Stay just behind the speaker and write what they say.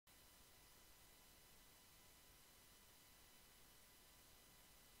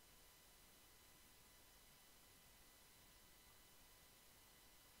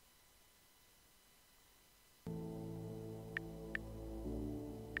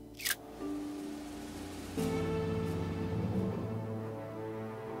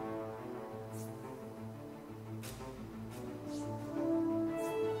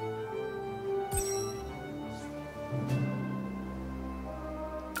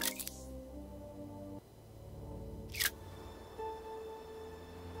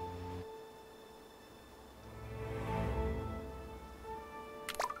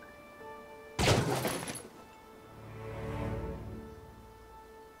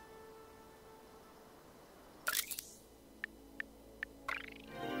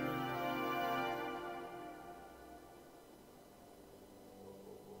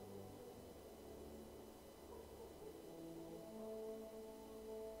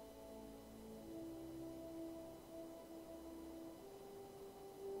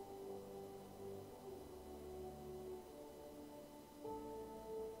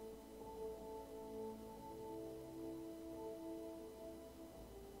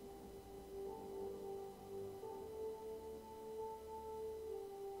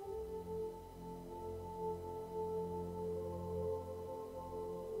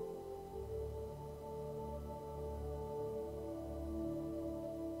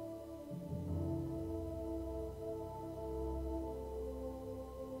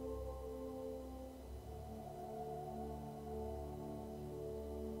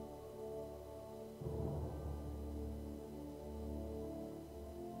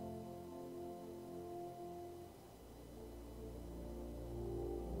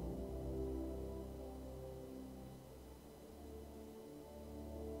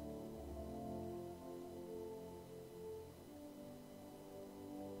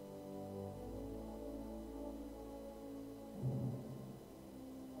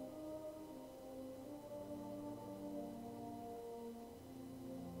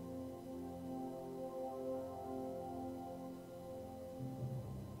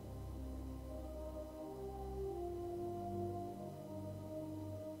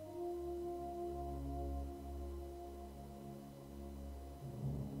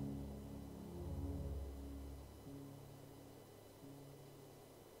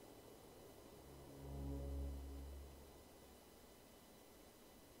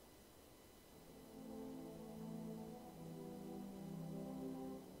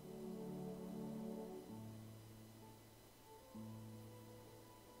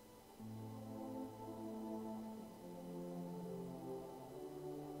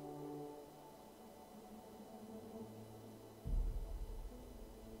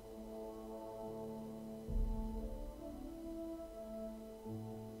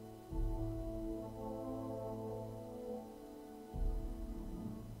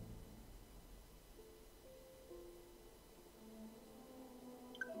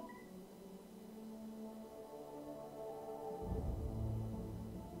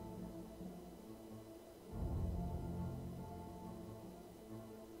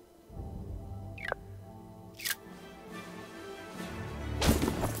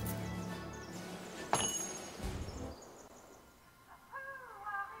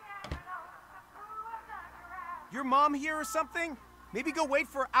Your mom here or something? Maybe go wait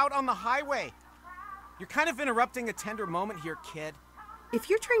for her out on the highway. You're kind of interrupting a tender moment here, kid. If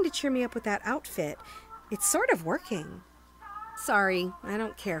you're trying to cheer me up with that outfit, it's sort of working. Sorry, I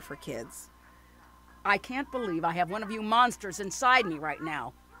don't care for kids. I can't believe I have one of you monsters inside me right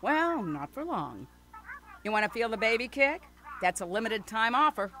now. Well, not for long. You want to feel the baby kick? That's a limited time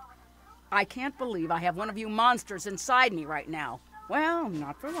offer. I can't believe I have one of you monsters inside me right now. Well,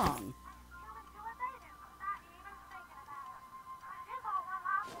 not for long.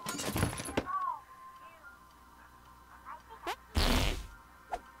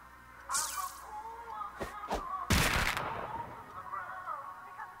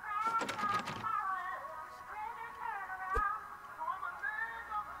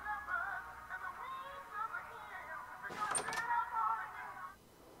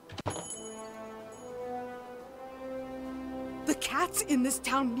 The cats in this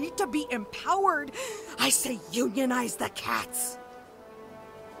town need to be empowered. I say unionize the cats.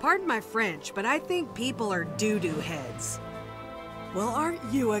 Pardon my French, but I think people are doo-doo heads. Well, aren't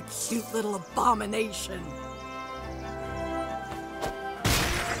you a cute little abomination?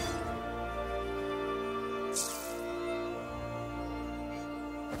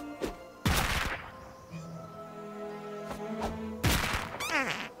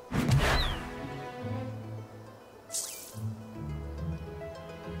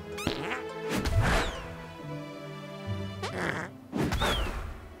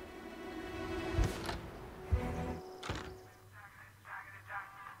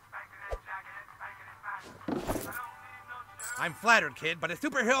 I'm flattered, kid, but a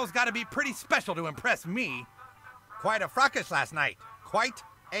superhero's gotta be pretty special to impress me. Quite a fracas last night. Quite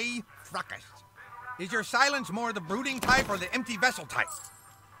a fracas. Is your silence more the brooding type or the empty vessel type?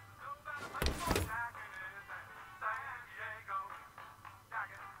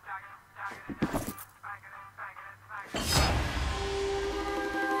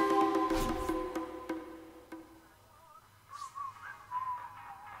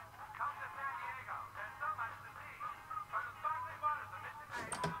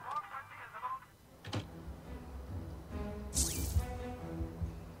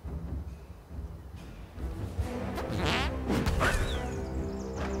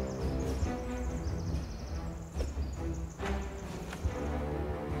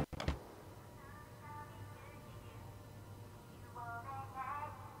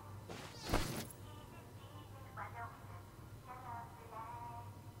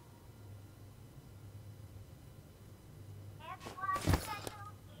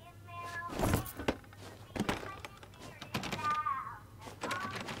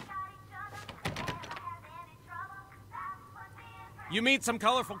 You meet some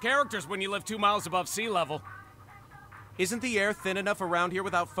colorful characters when you live 2 miles above sea level. Isn't the air thin enough around here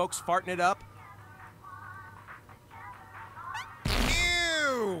without folks farting it up?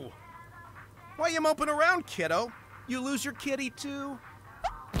 Ew! Why you moping around, kiddo? You lose your kitty too?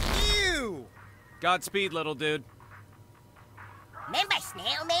 Ew! Godspeed, little dude. Remember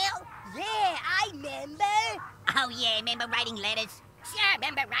snail mail? Yeah, I remember. Oh yeah, remember writing letters? Sure,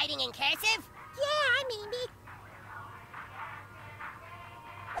 remember writing in cursive? Yeah, I mean it.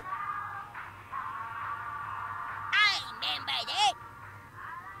 I remember that.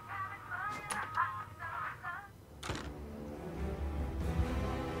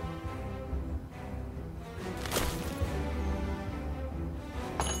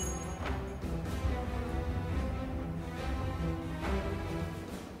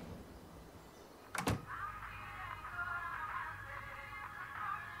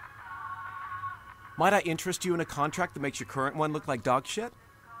 Might I interest you in a contract that makes your current one look like dog shit?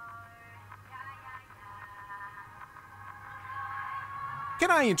 Can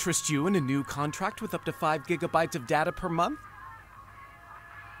I interest you in a new contract with up to 5 gigabytes of data per month?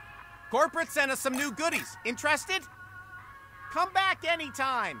 Corporate sent us some new goodies. Interested? Come back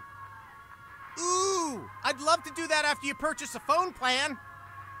anytime. Ooh, I'd love to do that after you purchase a phone plan.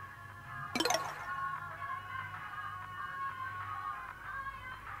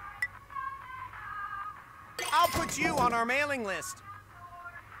 I'll put you on our mailing list.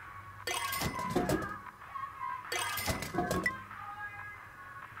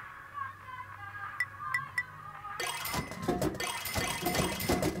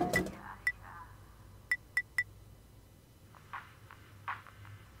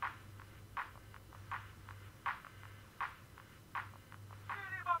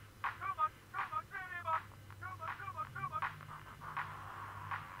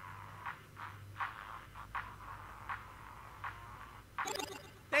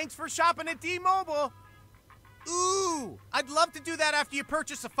 Thanks for shopping at D-Mobile. Ooh, I'd love to do that after you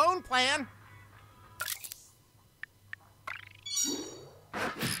purchase a phone plan.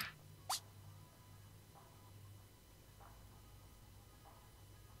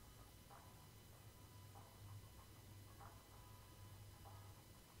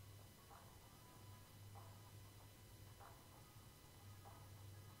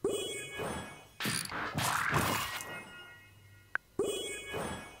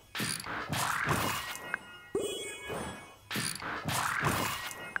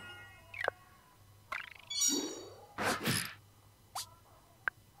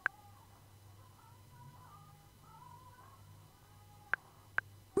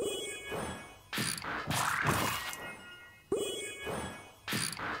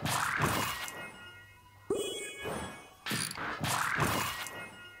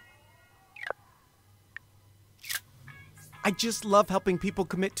 I just love helping people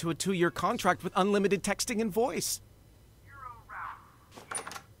commit to a 2-year contract with unlimited texting and voice.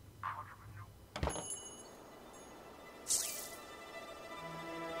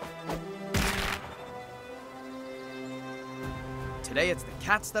 Today it's the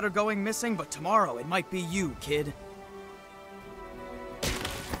cats that are going missing, but tomorrow it might be you, kid.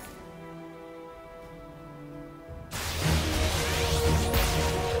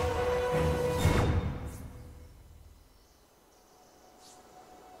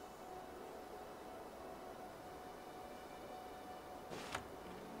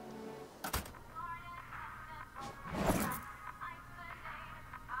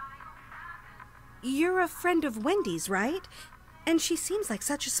 You're a friend of Wendy's, right? And she seems like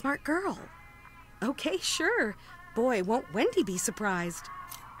such a smart girl. Okay, sure. Boy, won't Wendy be surprised.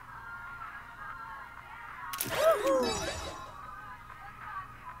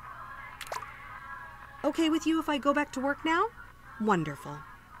 Okay with you if I go back to work now? Wonderful.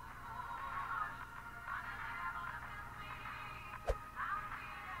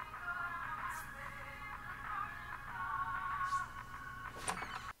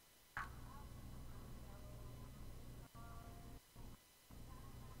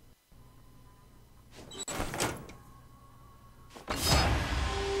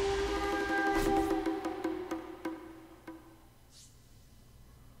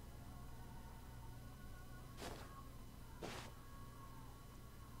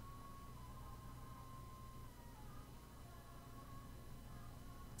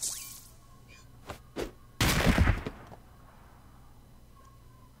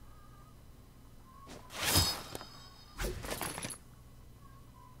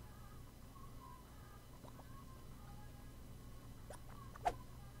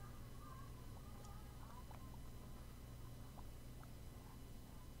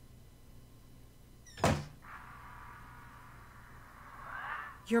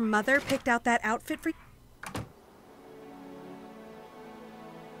 Your mother picked out that outfit for you?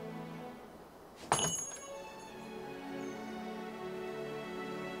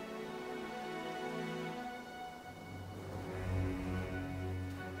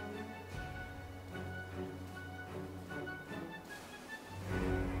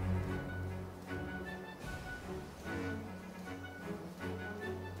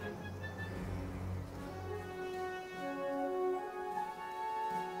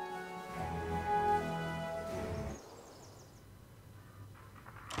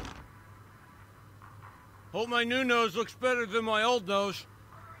 Hope my new nose looks better than my old nose.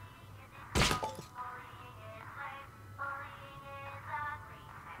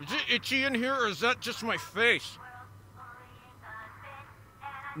 Is it itchy in here, or is that just my face?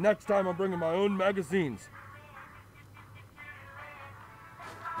 Next time I'm bringing my own magazines.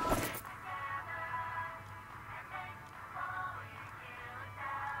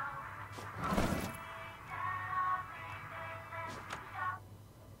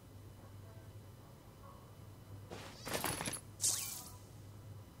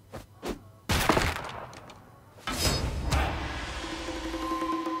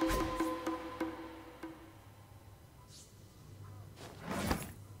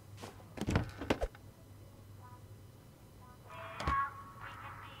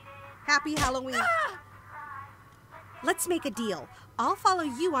 Happy Halloween. Let's make a deal. I'll follow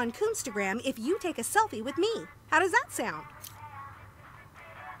you on Coonstagram if you take a selfie with me. How does that sound?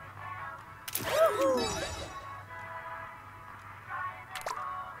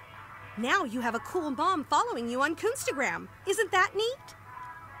 Now you have a cool mom following you on Coonstagram. Isn't that neat?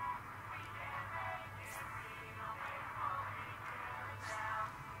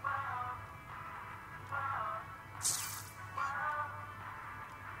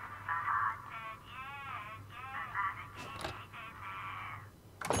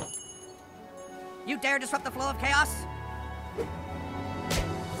 You dare disrupt the flow of chaos?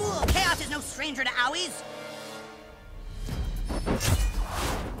 Fool, chaos is no stranger to owies.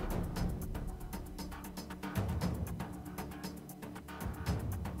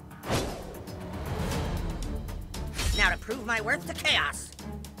 Now to prove my worth to chaos.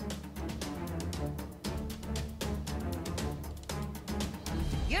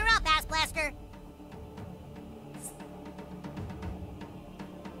 You're up, Ass Blaster.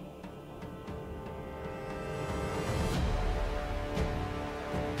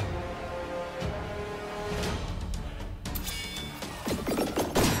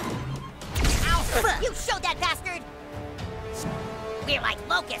 You showed that bastard! We're like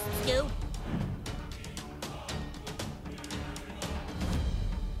locusts, dude.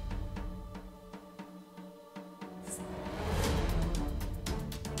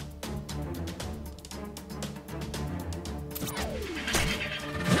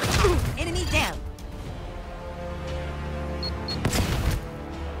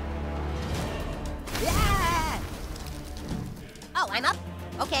 Climb up?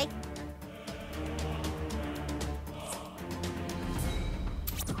 Okay.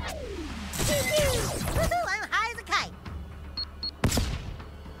 Woohoo, I'm high as a kite.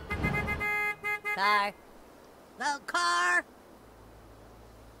 Car. Little car.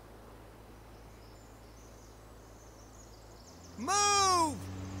 Move!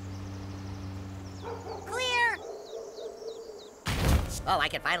 Clear. Oh, I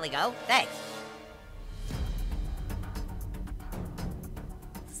can finally go? Thanks.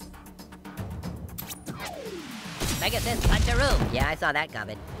 Mega Sins Puncheroo. Yeah, I saw that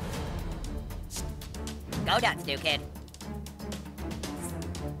coming. Go nuts, new kid.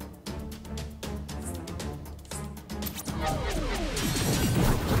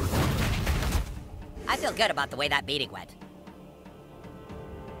 I feel good about the way that meeting went.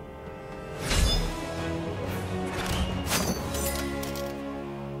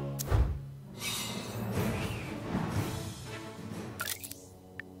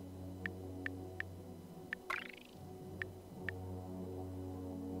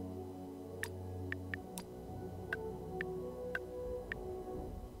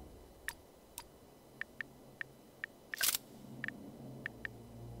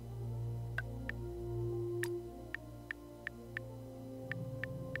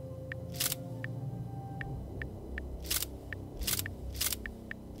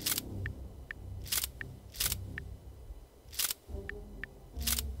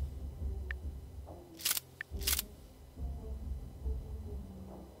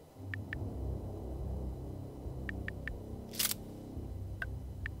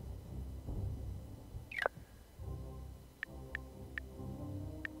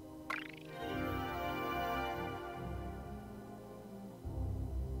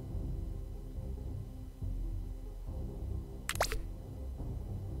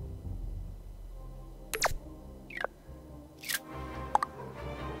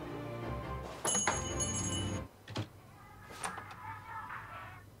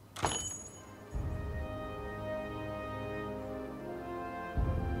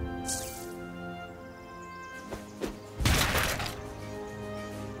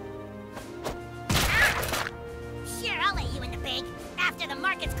 After the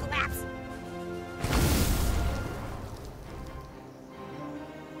markets collapse.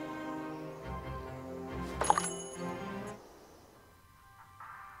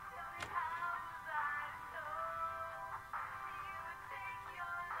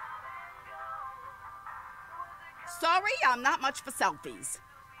 Sorry, I'm not much for selfies.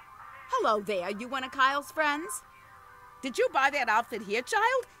 Hello there, you one of Kyle's friends? Did you buy that outfit here,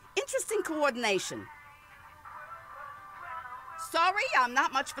 child? Interesting coordination. Sorry, I'm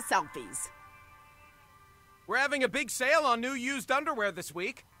not much for selfies. We're having a big sale on new used underwear this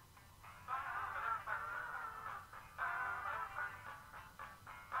week.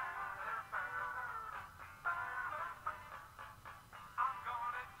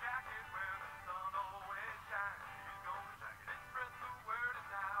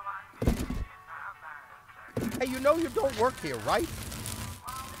 Hey, you know you don't work here, right?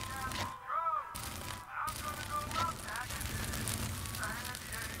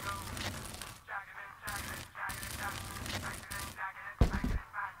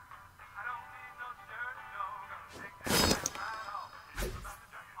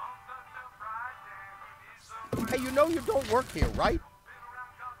 Hey, you know you don't work here, right?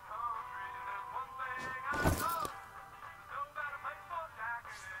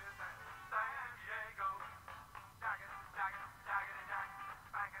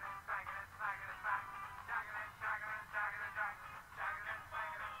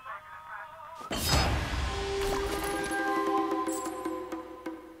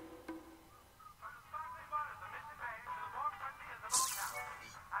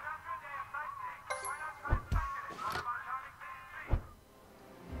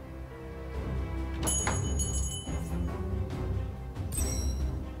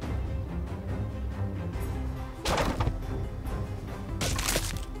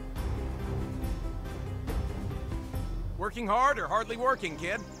 Working hard or hardly working,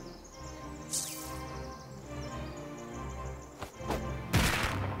 kid?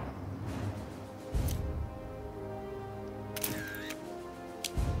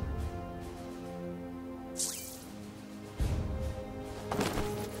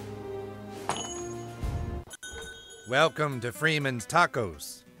 Welcome to Freeman's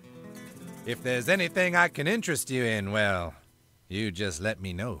Tacos. If there's anything I can interest you in, well, you just let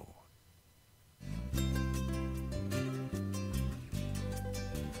me know.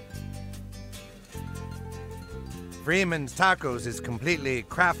 Freeman's Tacos is completely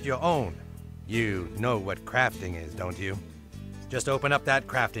craft your own. You know what crafting is, don't you? Just open up that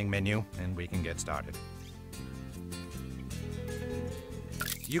crafting menu, and we can get started.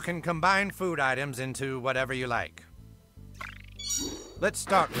 You can combine food items into whatever you like. Let's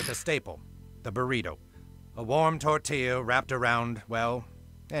start with a staple, the burrito. A warm tortilla wrapped around, well,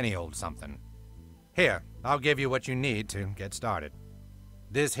 any old something. Here, I'll give you what you need to get started.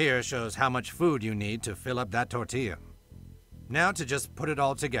 This here shows how much food you need to fill up that tortilla. Now to just put it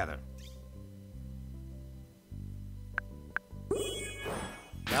all together.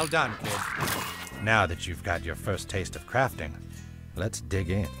 Well done, kid. Now that you've got your first taste of crafting, let's dig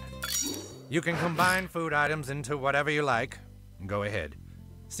in. You can combine food items into whatever you like. Go ahead.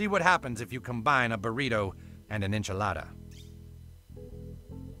 See what happens if you combine a burrito and an enchilada.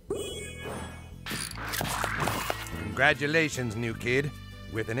 Congratulations, new kid.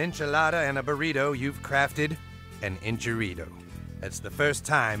 With an enchilada and a burrito, you've crafted an enchirito. That's the first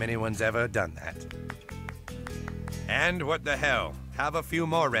time anyone's ever done that. And what the hell? Have a few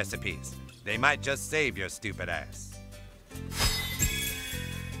more recipes. They might just save your stupid ass.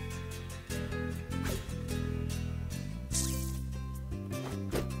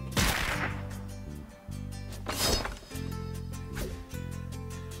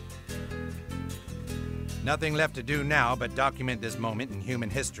 Nothing left to do now but document this moment in human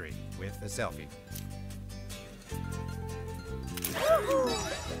history with a selfie.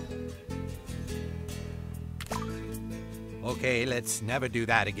 Okay, let's never do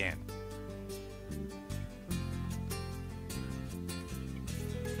that again.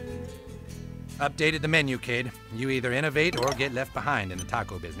 Updated the menu, kid. You either innovate or get left behind in the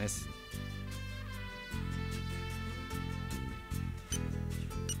taco business.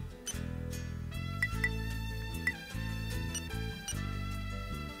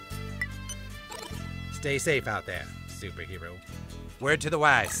 Stay safe out there, superhero. Word to the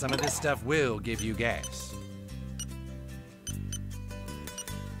wise, some of this stuff will give you gas.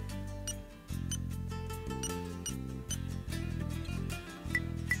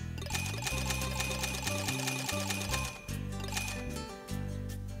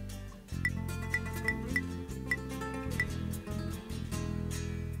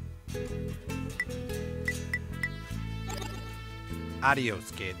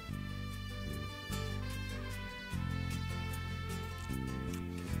 Adios, kid.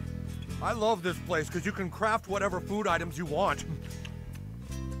 I love this place because you can craft whatever food items you want.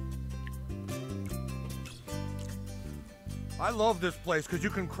 I love this place because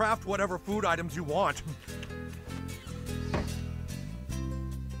you can craft whatever food items you want.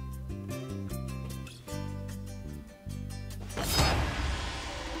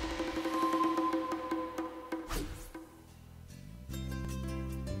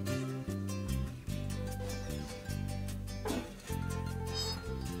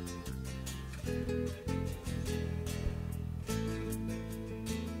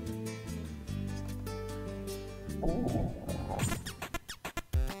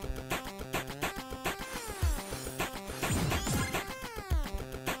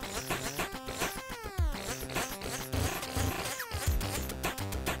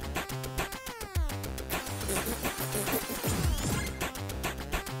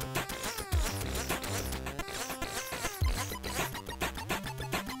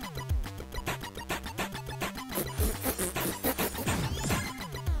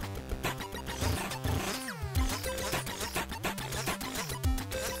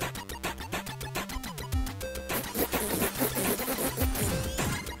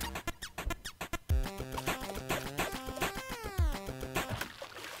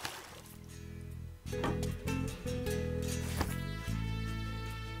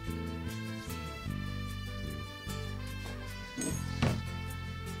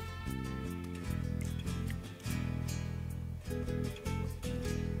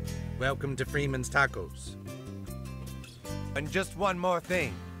 Welcome to Freeman's Tacos. And just one more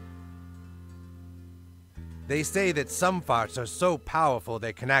thing. They say that some farts are so powerful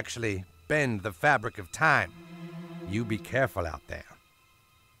they can actually bend the fabric of time. You be careful out there.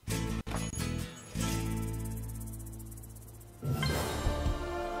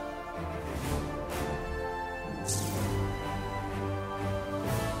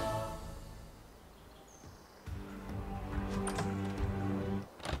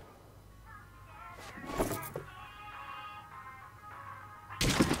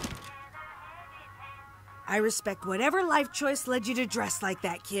 I respect whatever life choice led you to dress like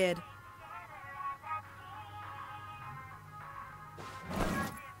that, kid.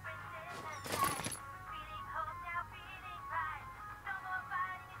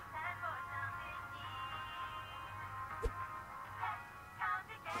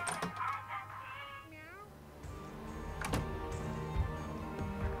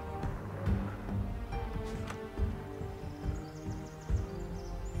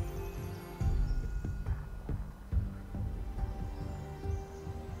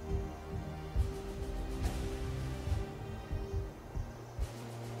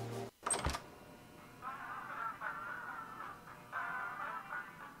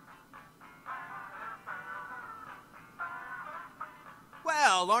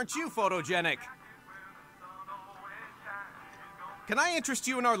 Well, aren't you photogenic? Can I interest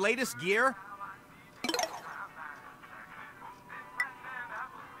you in our latest gear?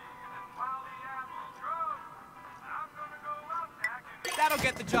 That'll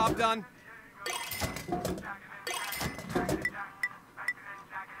get the job done.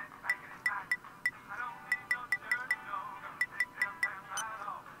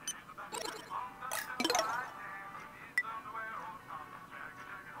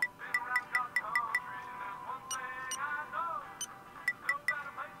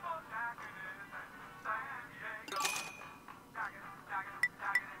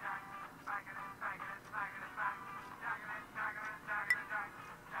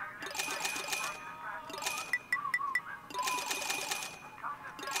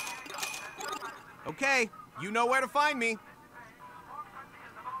 Okay, you know where to find me.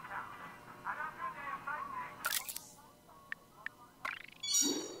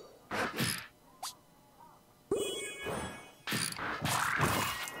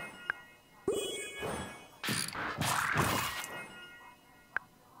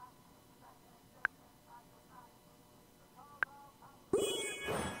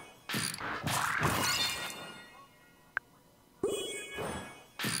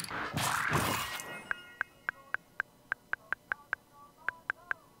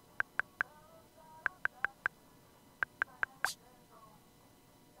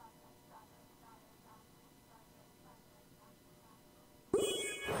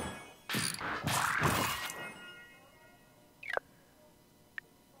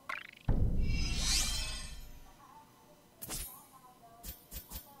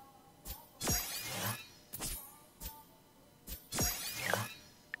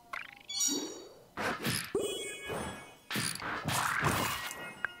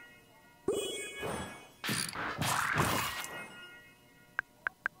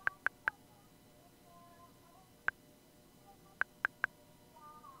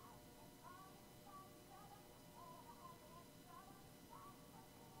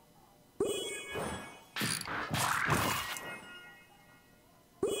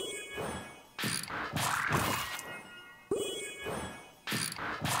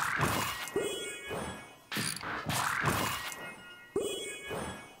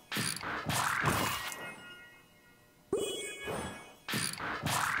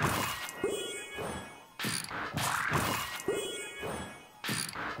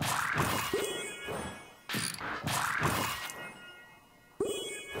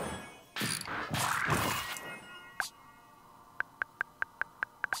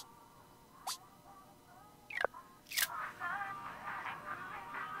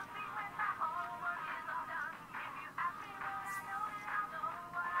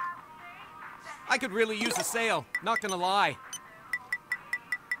 I could really use a sail, not gonna lie.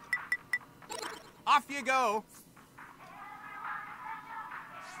 Off you go.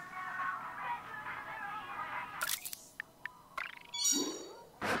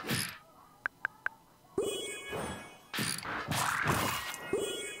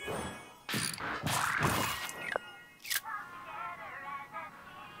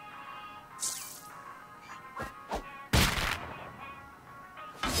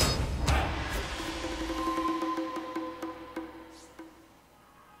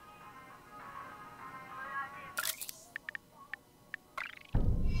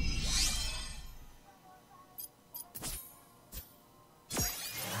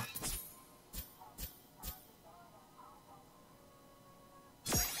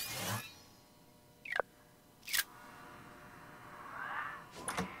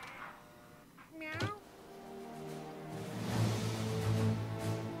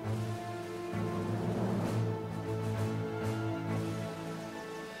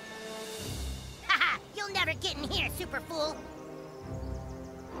 You'll never get in here, super fool.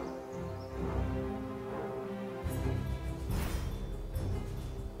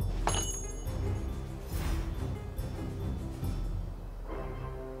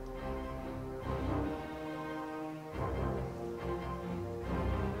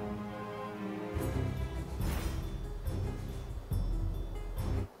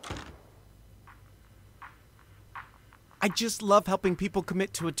 I just love helping people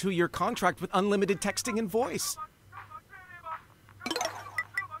commit to a 2-year contract with unlimited texting and voice.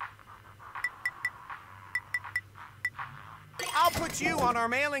 I'll put you on our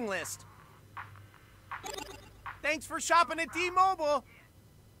mailing list. Thanks for shopping at T-Mobile.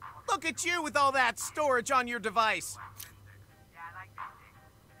 Look at you with all that storage on your device.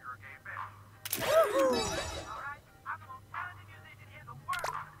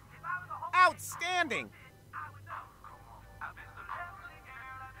 Outstanding.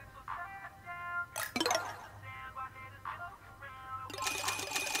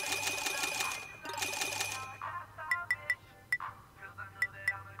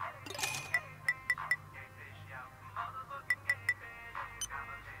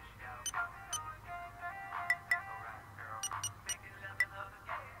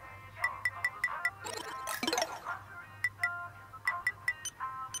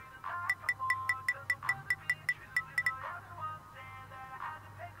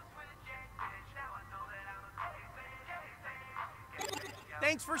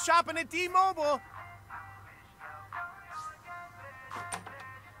 Thanks for shopping at D-Mobile.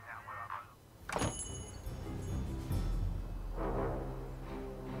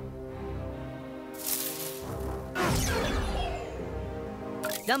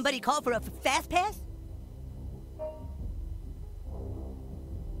 Somebody call for a fast pass?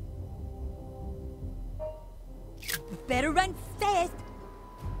 Better run fast.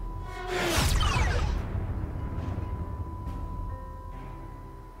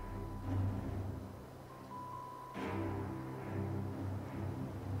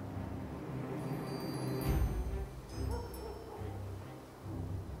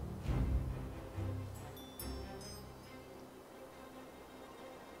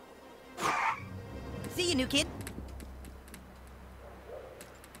 See you, new kid.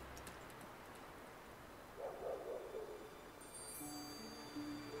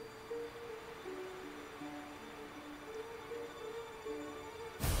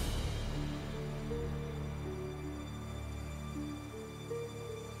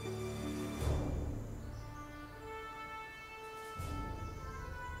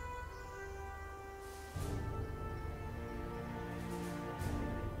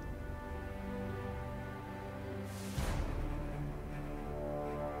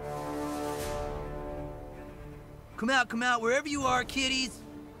 Come out, wherever you are, kiddies.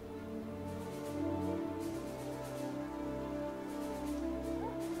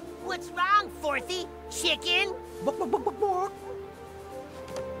 What's wrong, Fourthy? Chicken?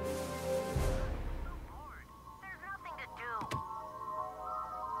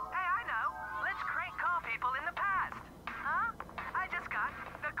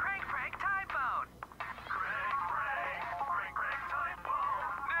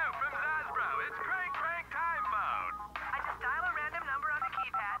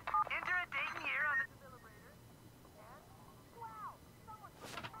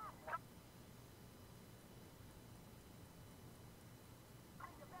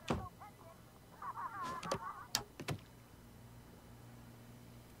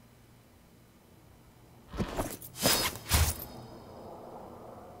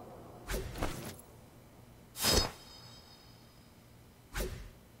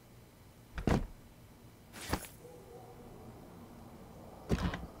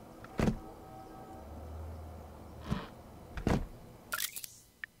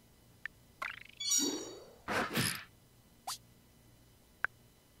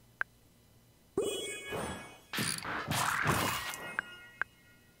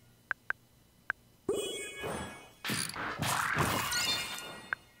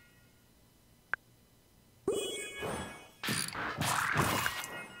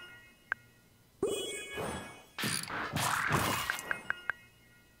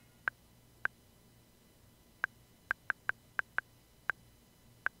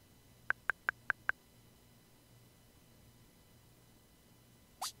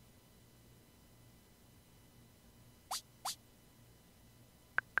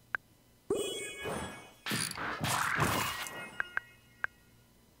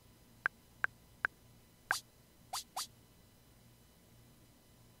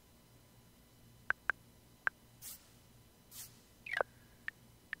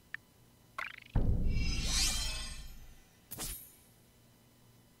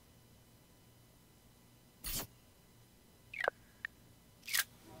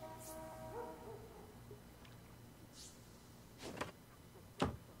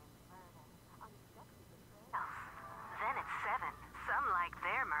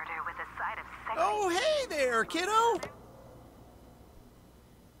 Oh, hey there, kiddo!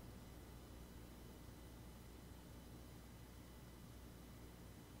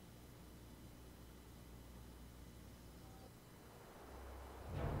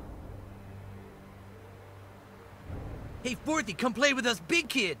 Hey, Fourthy, come play with us big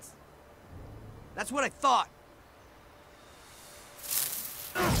kids. That's what I thought.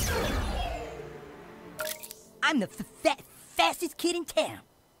 I'm the fastest kid in town.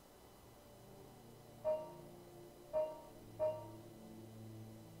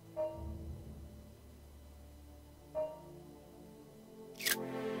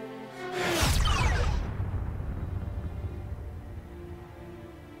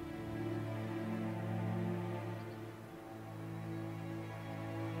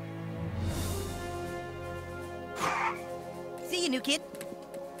 See you, new kid.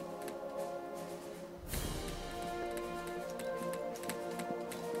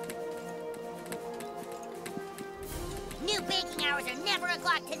 New baking hours are never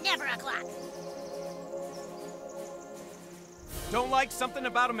o'clock to never o'clock. Don't like something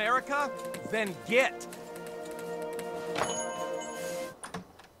about America? Then get.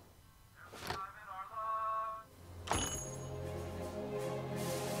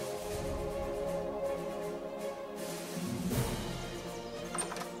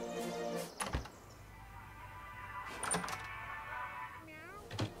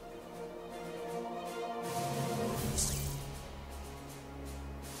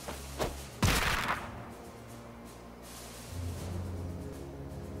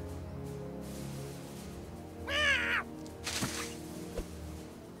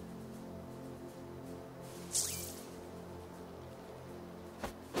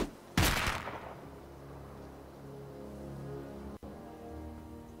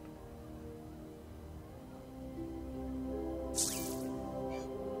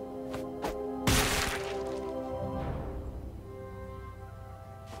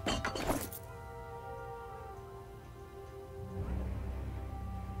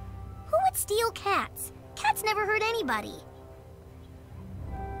 would steal cats? Cats never hurt anybody.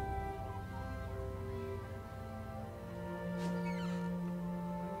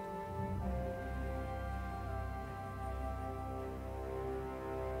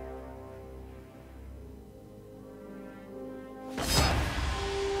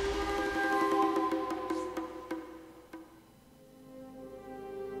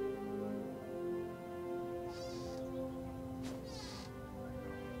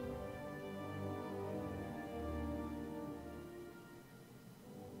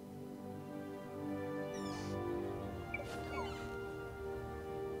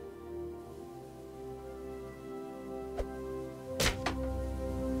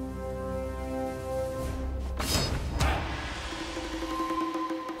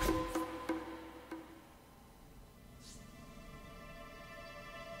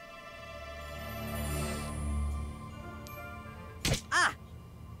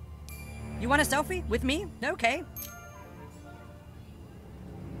 You want a selfie with me? Okay.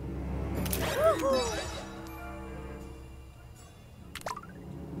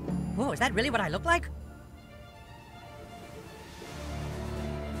 Whoa, is that really what I look like?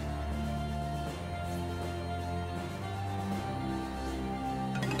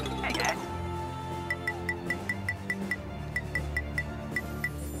 Hey, guys.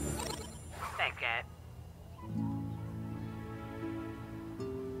 Thanks, Cat.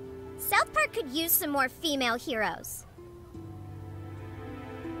 South Park could use some more female heroes.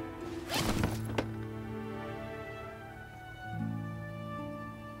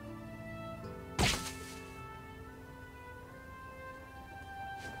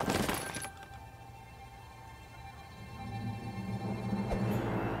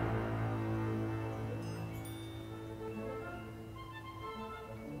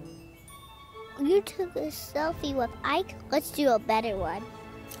 You took a selfie with Ike. Let's do a better one.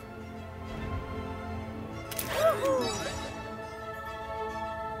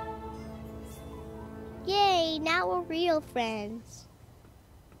 Yay, now we're real friends.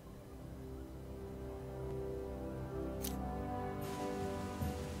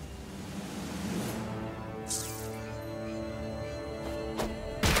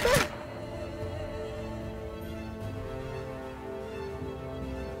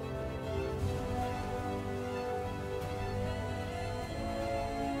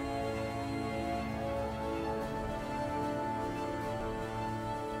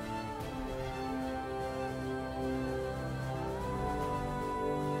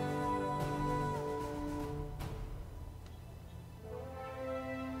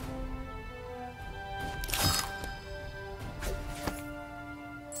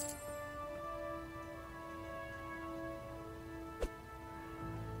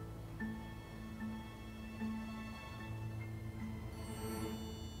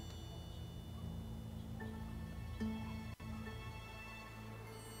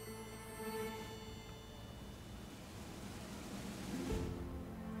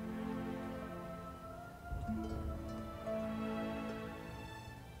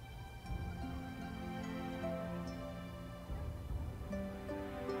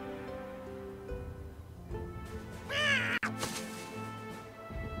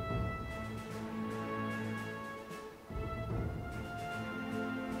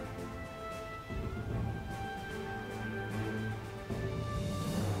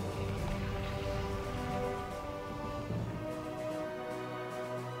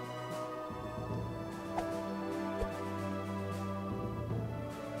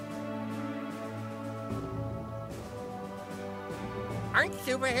 Aren't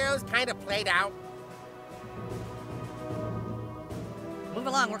superheroes kind of played out? Move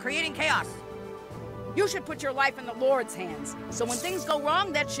along, we're creating chaos. You should put your life in the Lord's hands, so when things go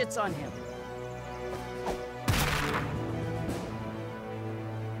wrong, that shit's on him.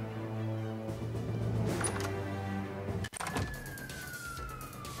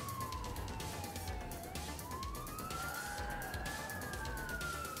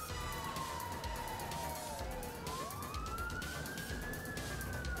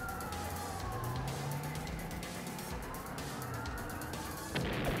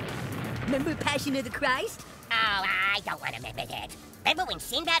 Remember Passion of the Christ? Oh, I don't want to remember that. Remember when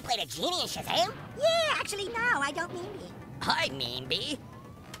Sinbad played a genie in Shazam? Yeah, actually, no, I don't mean me. I mean me.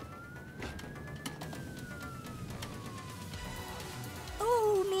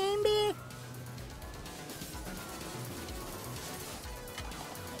 Oh, maybe.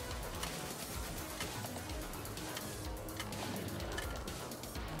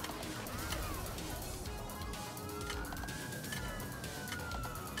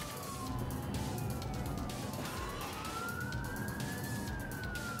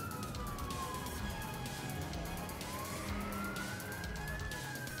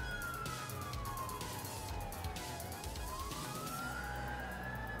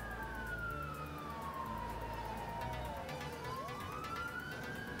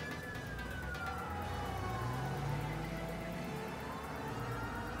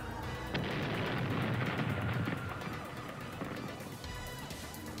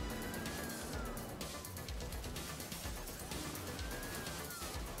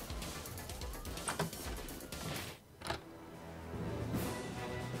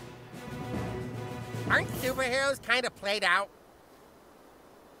 superheroes kind of played out?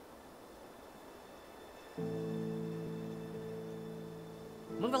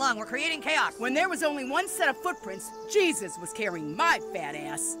 Move along, we're creating chaos. When there was only one set of footprints, Jesus was carrying my fat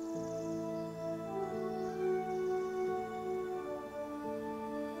ass.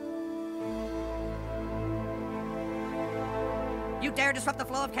 You dare disrupt the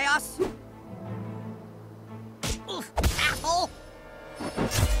flow of chaos? Oof, asshole!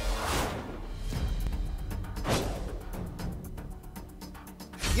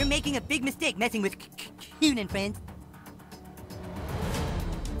 You're making a big mistake messing with Kuhn and friends.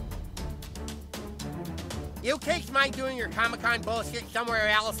 You kids mind doing your Comic-Con bullshit somewhere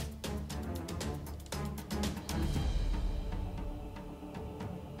else?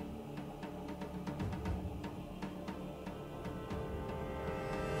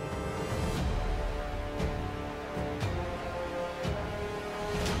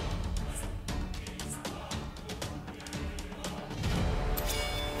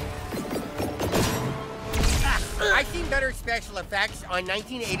 I've seen better special effects on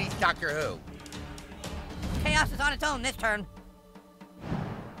 1980s Doctor Who. Chaos is on its own this turn.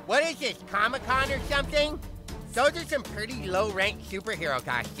 What is this, Comic-Con or something? Those are some pretty low-ranked superhero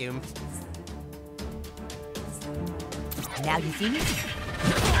costumes. Now you see me?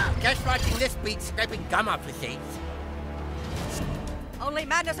 Just watching this beat scraping gum off the seats. Only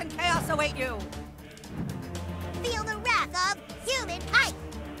madness and chaos await you. Feel the wrath of human height.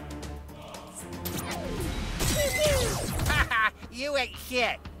 Haha, you ain't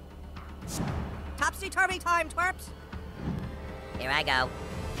shit. Topsy-turvy time, twerps. Here I go.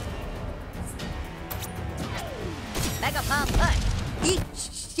 Mega Palm Punch. Eat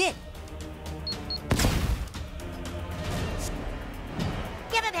shit.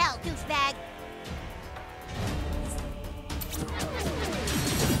 Give him hell, douchebag.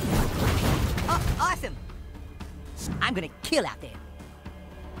 Oh, awesome. I'm gonna kill out there.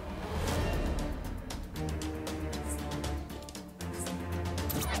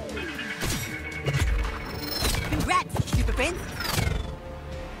 Congrats, super friends.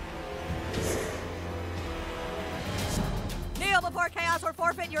 Kneel before chaos or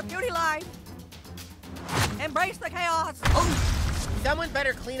forfeit your beauty line. Embrace the chaos. Oh, someone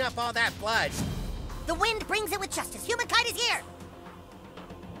better clean up all that blood. The wind brings it with justice. Humankind is here.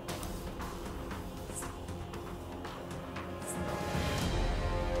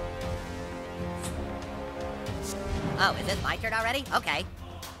 Oh, is this my turn already? Okay.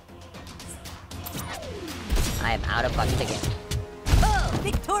 I am out of bucks again. Oh,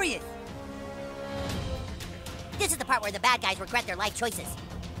 victorious! This is the part where the bad guys regret their life choices.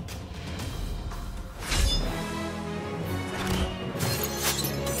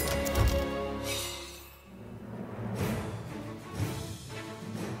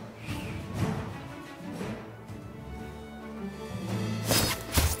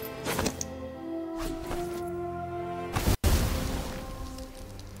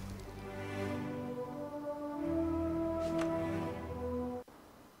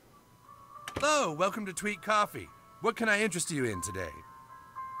 Hello, welcome to Tweet Coffee. What can I interest you in today?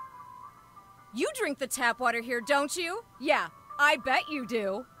 You drink the tap water here, don't you? Yeah, I bet you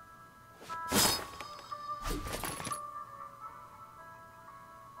do.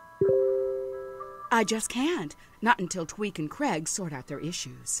 I just can't. Not until Tweak and Craig sort out their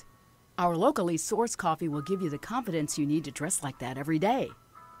issues. Our locally sourced coffee will give you the confidence you need to dress like that every day.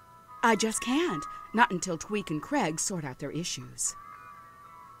 I just can't. Not until Tweak and Craig sort out their issues.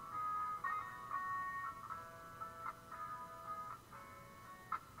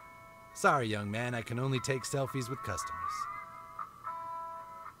 Sorry, young man, I can only take selfies with customers.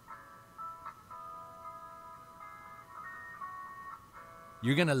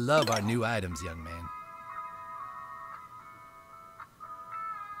 You're gonna love our new items, young man.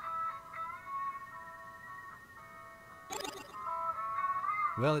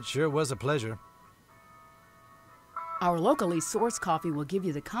 Well, it sure was a pleasure. Our locally sourced coffee will give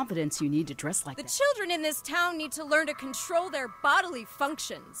you the confidence you need to dress like that. The children in this town need to learn to control their bodily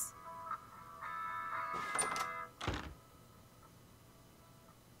functions.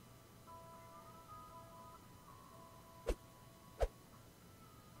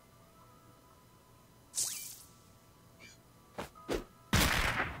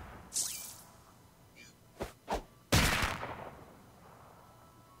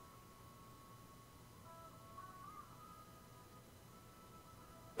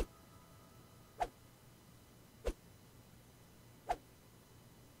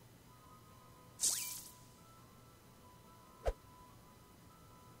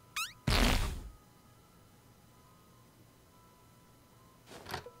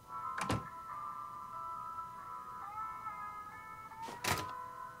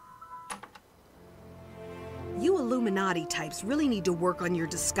 Illuminati types really need to work on your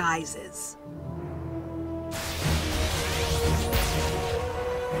disguises.